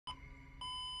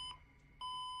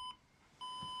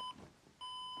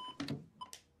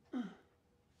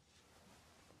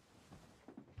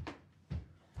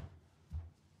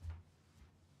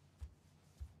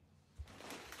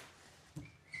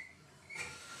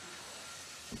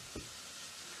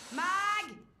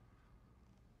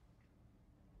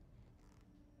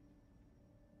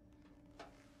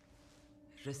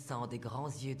Je sens des grands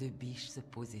yeux de biche se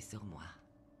poser sur moi.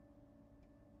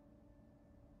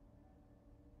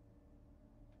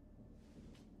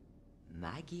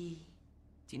 Maggie,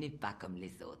 tu n'es pas comme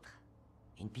les autres.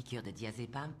 Une piqûre de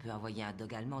diazépam peut envoyer un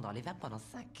dog allemand dans les vapes pendant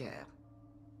 5 heures. 5 heures.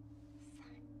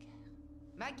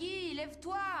 Maggie,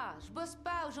 lève-toi! Je bosse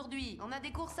pas aujourd'hui, on a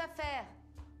des courses à faire.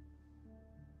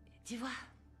 Tu vois,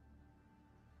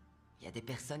 il y a des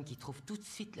personnes qui trouvent tout de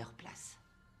suite leur place.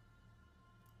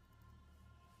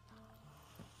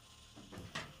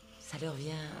 Ça leur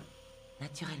vient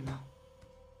naturellement.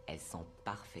 Elles sont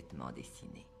parfaitement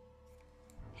dessinées.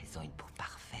 Elles ont une peau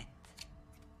parfaite.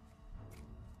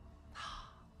 Oh,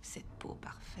 cette peau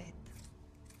parfaite.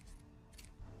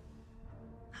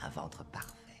 Un ventre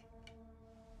parfait.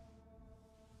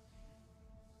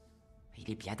 Il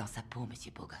est bien dans sa peau,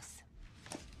 monsieur Beau Gosse.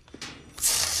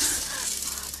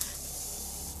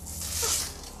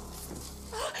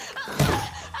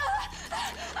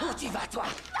 Où tu vas, toi?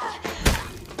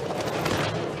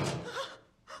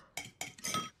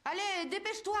 Allez,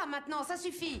 dépêche-toi maintenant, ça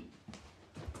suffit.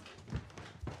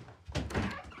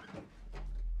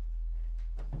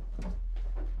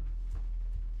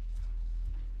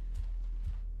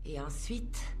 Et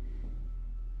ensuite,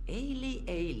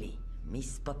 Hailey,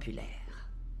 Miss Populaire.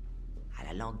 À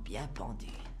la langue bien pendue.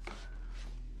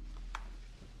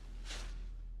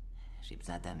 J'ai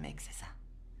besoin d'un mec, c'est ça?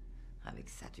 Avec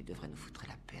ça, tu devrais nous foutre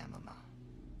la paix un moment.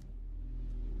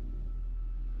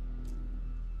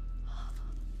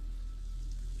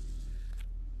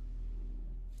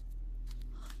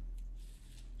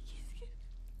 Qu'est-ce que...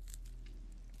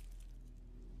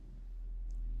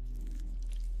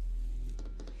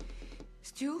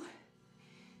 Stu,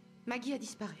 Maggie a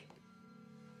disparu.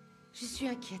 Je suis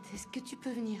inquiète, est-ce que tu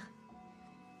peux venir?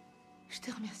 Je te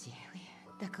remercie, oui,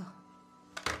 d'accord.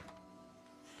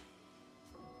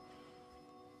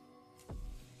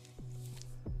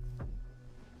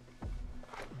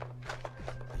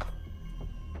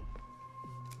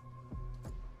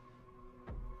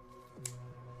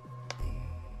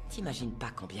 T'imagines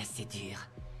pas combien c'est dur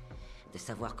de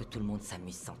savoir que tout le monde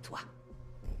s'amuse sans toi.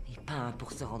 Et pas un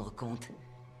pour se rendre compte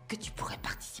que tu pourrais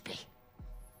participer.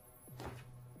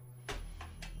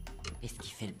 Et ce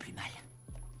qui fait le plus mal,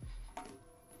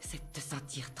 c'est de te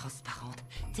sentir transparente.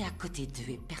 T'es à côté d'eux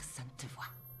et personne te voit.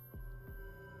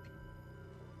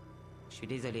 Je suis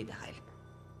désolé, Darrell.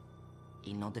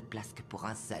 Ils n'ont de place que pour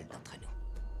un seul d'entre nous.